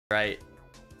Right.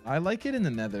 I like it in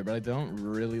the Nether, but I don't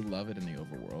really love it in the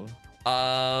overworld.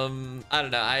 I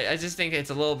don't know. I just think it's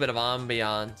a little bit of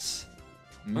ambiance.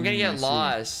 I'm gonna get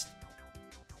lost.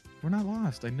 We're not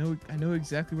lost. I know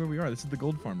exactly where we are. This is the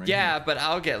gold farm right here. Yeah, but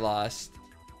I'll get lost.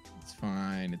 It's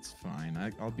fine. It's fine.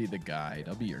 I'll be the guide.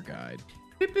 I'll be your guide.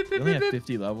 Beep, beep, You beep, only beep, have beep.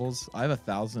 50 levels. I have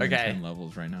 1,010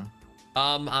 levels right now.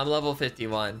 I'm level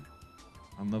 51.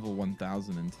 I'm level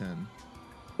 1,010.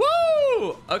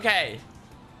 Woo! Okay.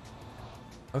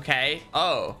 Okay.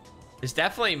 Oh, there's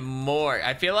definitely more.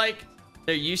 I feel like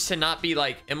there used to not be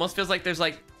like. It almost feels like there's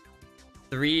like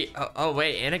 3. Oh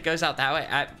wait, and it goes out that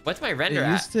way. What's my render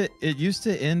at? It used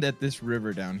to end at this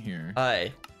river down here.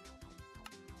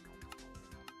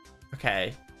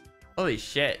 Okay. Holy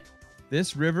shit.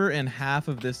 This river and half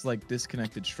of this like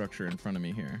disconnected structure in front of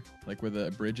me here, like where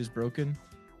the bridge is broken.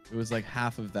 It was like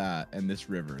half of that and this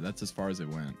river. That's as far as it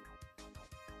went.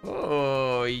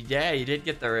 Oh yeah, you did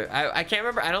get the. I can't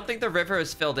remember. I don't think the river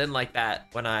was filled in like that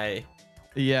when I.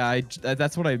 Yeah,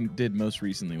 that's what I did most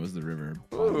recently was the river.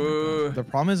 Ooh. The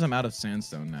problem is I'm out of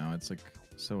sandstone now. It's like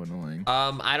so annoying.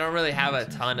 I don't really have a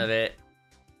ton of it.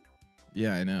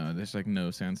 Yeah, I know. There's like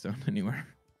no sandstone anywhere.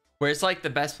 Where's like the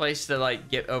best place to like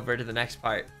get over to the next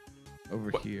part?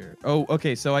 Over here. Oh,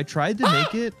 okay. So I tried to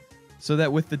make it so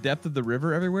that with the depth of the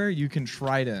river everywhere, you can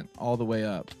trident all the way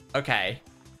up. Okay.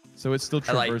 So it's still traversable.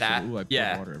 I like that. Ooh, I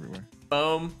poured water everywhere.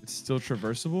 Boom. It's still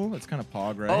traversable. It's kind of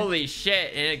pog, right? Holy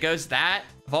shit. And it goes that?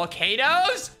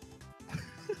 Volcanoes?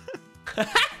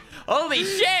 Holy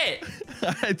shit.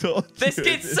 I told you. This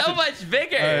gets so much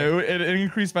bigger. It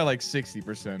increased by like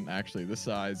 60%, actually, the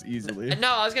size, easily.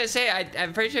 No, I was going to say,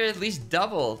 I'm pretty sure it at least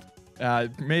doubled.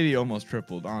 Maybe almost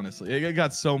tripled, honestly. It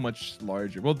got so much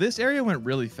larger. Well, this area went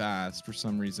really fast for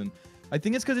some reason. I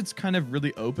think it's because it's kind of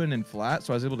really open and flat,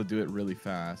 so I was able to do it really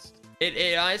fast.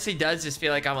 It honestly does just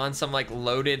feel like I'm on some like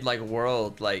loaded like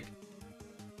world. Like,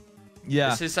 yeah,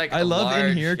 this is like I love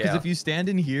in here because scale. if you stand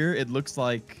in here, it looks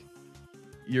like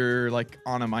you're like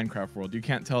on a Minecraft world. You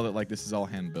can't tell that like this is all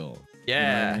hand built. Yeah. You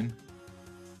know what I mean?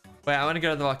 Wait, I want to go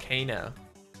to the volcano.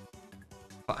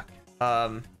 Fuck.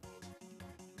 You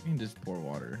can just pour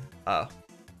water. Oh.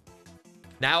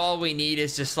 Now all we need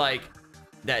is just like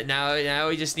that. Now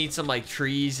we just need some like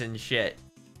trees and shit.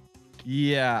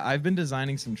 Yeah, I've been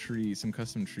designing some trees, some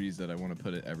custom trees that I want to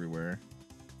put it everywhere.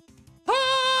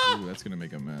 Ah! Ooh, that's gonna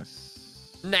make a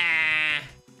mess. Nah.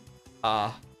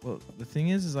 Well, the thing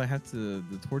is I have to.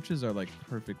 The torches are like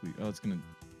perfectly. Oh, it's gonna.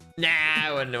 Nah,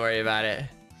 I wouldn't worry about it.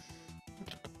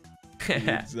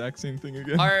 The exact same thing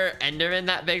again. Are Endermen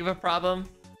that big of a problem?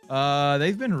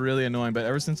 They've been really annoying, but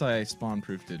ever since I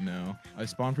spawn-proofed it, no. I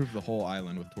spawn-proofed the whole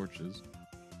island with torches.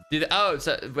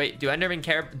 So wait, do Endermen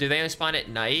care? Do they only spawn at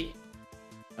night?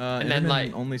 And then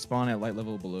like only spawn at light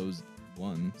level below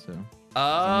 1, so.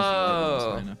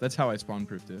 Oh. That's how I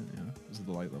spawn-proofed it. Yeah, this is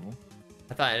the light level.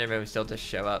 I thought Enderman would still just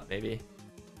show up, maybe.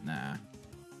 Nah.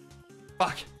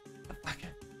 Fuck.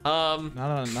 Not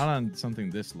on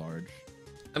something this large.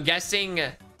 I'm guessing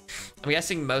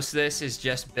most of this is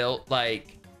just built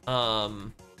like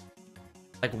one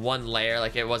layer,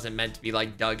 like it wasn't meant to be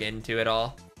like dug into at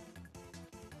all.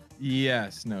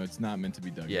 Yes, no, it's not meant to be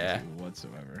dug into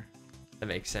whatsoever. That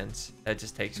makes sense. That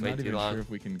just takes I'm way not too even long. sure if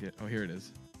we can get. Oh, here it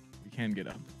is. We can get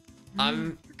up.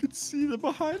 You could see the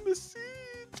behind the scenes.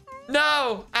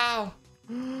 No! Ow!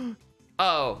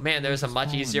 Oh man, there was a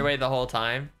much easier way the whole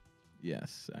time.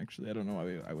 Yes, actually, I don't know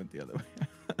why I went the other way.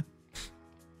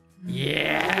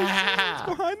 Yeah! It's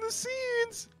behind the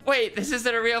scenes. Wait, this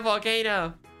isn't a real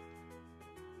volcano.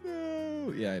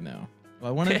 No. Yeah, I know. Well,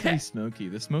 I want it to be smoky.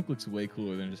 The smoke looks way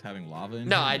cooler than just having lava in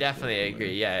No, here. I definitely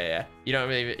agree. Yeah. You don't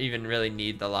really even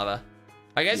need the lava.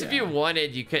 I guess if you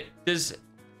wanted, you could. Does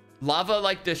lava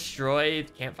like destroy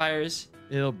campfires?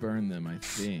 It'll burn them, I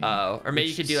think. Oh, or maybe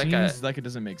you could do like seems like it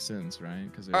doesn't make sense,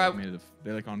 right? Because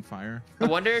they're like on fire. I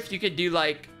wonder if you could do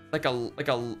like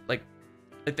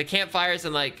the campfires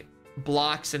and like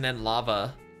blocks and then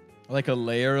lava. Like a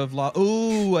layer of lava.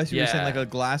 Ooh, I see what you're saying, like a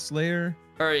glass layer.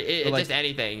 Or like, just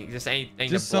anything.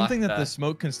 Just something that the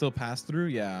smoke can still pass through.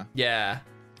 Yeah. Yeah.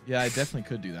 Yeah, I definitely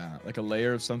could do that. Like a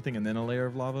layer of something and then a layer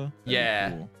of lava.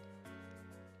 That'd be cool.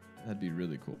 That'd be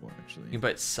really cool, actually. You can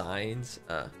put signs.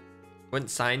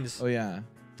 Wouldn't signs? Oh yeah.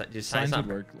 Signs would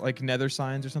work. Like nether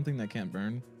signs or something that can't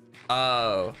burn.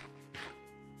 Oh.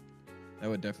 That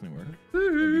would definitely work.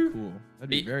 That'd be cool. That'd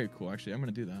be very cool. Actually, I'm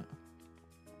gonna do that.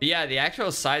 Yeah, the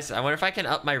actual size. I wonder if I can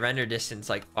up my render distance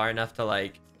like far enough to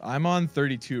like. I'm on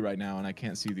 32 right now, and I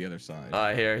can't see the other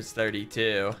side. Here's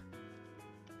 32.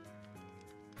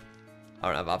 I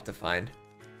don't have Optifine.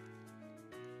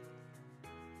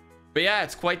 But yeah,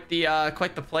 it's quite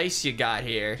the place you got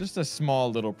here. Just a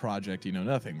small little project, you know,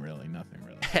 nothing really.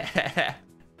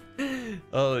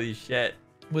 Holy shit.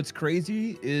 What's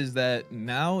crazy is that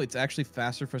now it's actually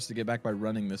faster for us to get back by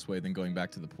running this way than going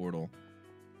back to the portal.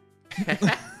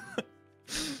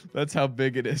 That's how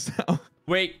big it is now.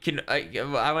 Wait,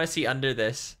 I want to see under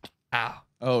this. Ow.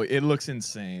 Oh, it looks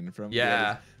insane from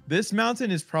yeah. This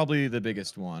mountain is probably the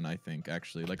biggest one, I think,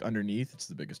 actually. Like underneath, it's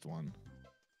the biggest one.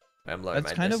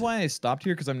 That's kind of why I stopped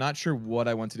here, because I'm not sure what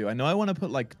I want to do. I know I want to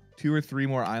put like 2 or 3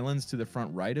 more islands to the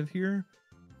front right of here.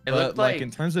 It looked like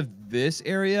in terms of this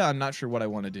area, I'm not sure what I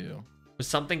want to do. Was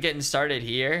something getting started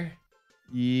here?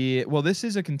 Yeah, well, this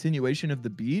is a continuation of the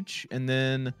beach, and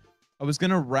then I was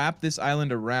gonna wrap this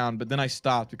island around, but then I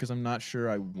stopped because I'm not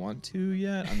sure I want to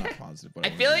yet. I'm not positive.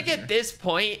 I feel like at this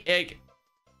point,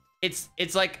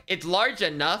 it's like it's large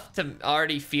enough to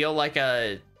already feel like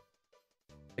a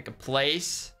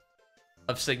place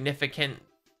of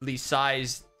significantly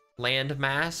sized land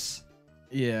mass.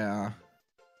 Yeah.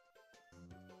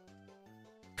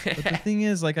 But the thing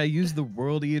is, like, I use the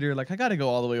world eater. Like, I gotta go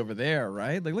all the way over there,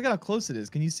 right? Like, look at how close it is.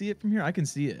 Can you see it from here? I can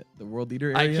see it. The world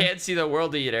eater area. I can't see the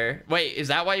world eater. Wait, is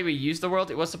that why we use the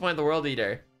world? What's the point of the world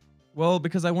eater? Well,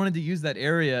 because I wanted to use that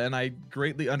area, and I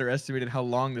greatly underestimated how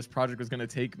long this project was gonna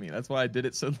take me. That's why I did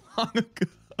it so long ago.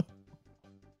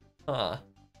 Huh.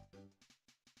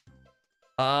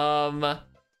 Oh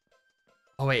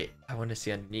wait, I want to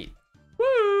see underneath.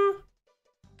 Woo!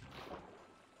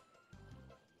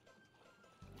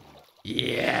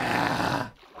 Yeah.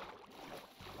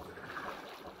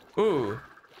 Ooh.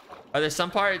 Are there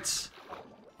some parts?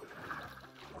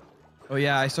 Oh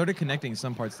yeah, I started connecting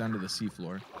some parts down to the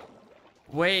seafloor.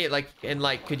 Wait,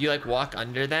 could you like walk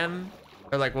under them?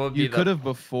 Or like what would be You could have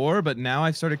before, but now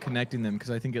I've started connecting them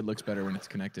because I think it looks better when it's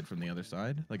connected from the other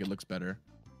side. Like it looks better.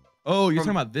 Oh, you're talking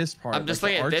about this part. I'm just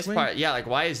looking at this part. Yeah, like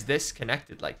why is this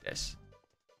connected like this?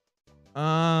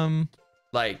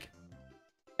 Like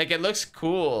it looks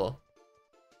cool.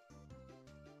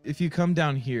 If you come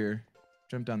down here,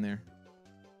 jump down there.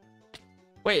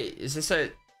 Wait, is this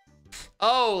a...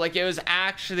 Oh, like it was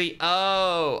actually...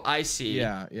 Oh, I see.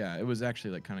 Yeah, it was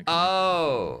actually like kind of...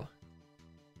 Oh.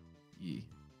 Yeah.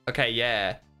 Okay,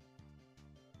 yeah.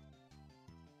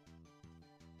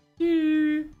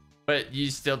 But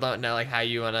you still don't know like how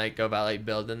you want to go about like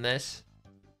building this?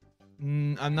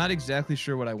 I'm not exactly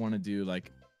sure what I want to do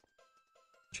like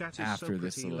Chat after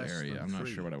this little area. I'm not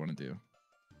sure what I want to do.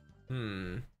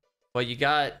 Well, you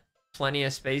got plenty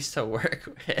of space to work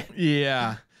with.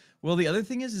 Yeah. Well, the other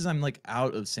thing is I'm like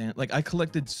out of sand. Like I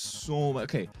collected so much.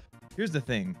 Okay, here's the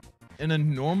thing. In a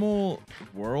normal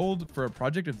world, for a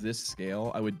project of this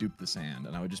scale, I would dupe the sand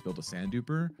and I would just build a sand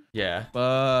duper. Yeah.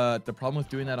 But the problem with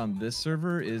doing that on this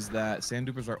server is that sand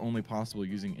dupers are only possible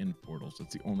using in portals.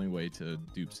 That's the only way to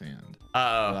dupe sand.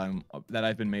 That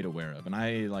I've been made aware of. And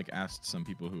I like asked some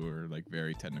people who are like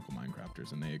very technical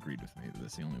Minecrafters and they agreed with me that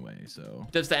that's the only way. So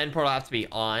does the end portal have to be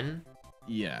on?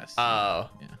 Yes. Oh.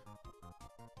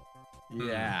 Yeah.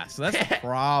 Yeah. So that's the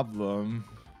problem.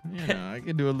 You know, I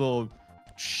could do a little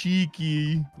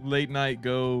cheeky late night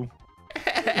go,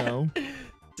 you know,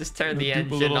 just turn the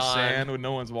engine a little on. Sand when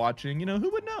no one's watching. You know, who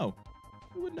would know?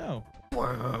 Who would know?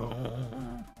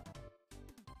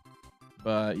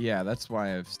 But yeah, that's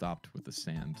why I've stopped with the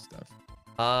sand stuff.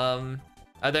 Are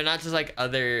there not just like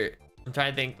other? I'm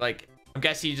trying to think. Like, I'm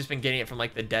guessing you've just been getting it from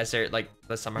like the desert, like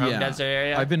the summer home desert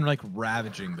area. I've been like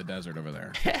ravaging the desert over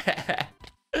there.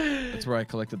 That's where I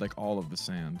collected like all of the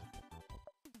sand.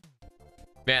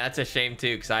 Man, that's a shame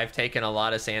too, because I've taken a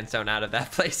lot of sandstone out of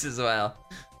that place as well.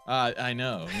 I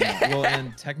know. Yeah. Well,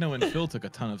 and Techno and Phil took a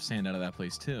ton of sand out of that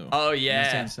place too. Oh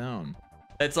yeah. Sandstone.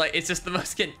 It's like it's just the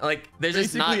most like there's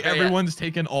basically just not everyone's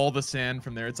taken all the sand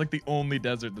from there. It's like the only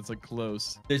desert that's like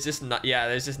close. There's just not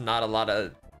a lot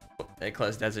of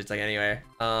close deserts like anywhere.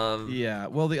 Yeah.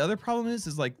 Well, the other problem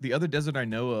is like the other desert I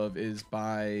know of is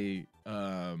by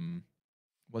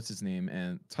what's his name,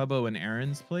 and Tubbo and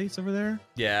Aaron's place over there.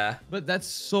 Yeah. But that's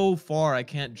so far, I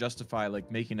can't justify like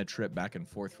making a trip back and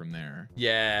forth from there.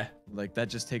 Yeah. Like that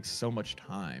just takes so much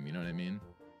time, you know what I mean?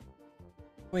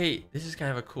 Wait, this is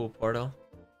kind of a cool portal.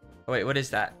 Oh, wait, what is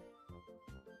that?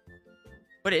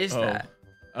 What is that?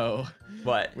 Oh.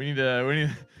 What? We need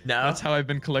No. That's how I've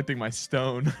been collecting my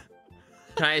stone.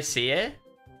 Can I see it?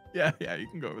 Yeah, you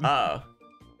can go over there. Oh.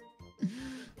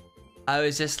 I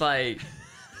was just like...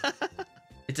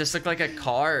 It just looked like a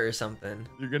car or something.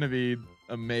 You're gonna be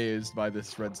amazed by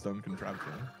this redstone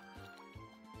contraption.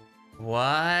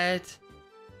 What?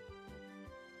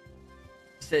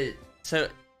 So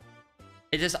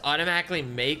it just automatically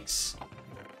makes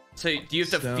So do you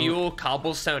have to fuel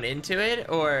cobblestone into it,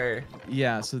 or?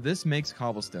 Yeah, so this makes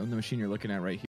cobblestone, the machine you're looking at right